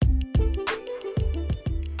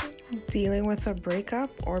dealing with a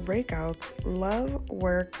breakup or breakouts, love,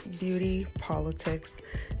 work, beauty, politics.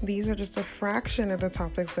 These are just a fraction of the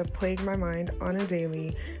topics that plague my mind on a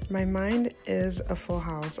daily. My mind is a full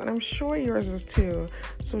house, and I'm sure yours is too.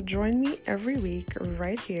 So join me every week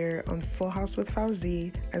right here on Full House with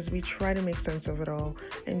Fauzi as we try to make sense of it all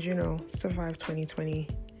and, survive 2020.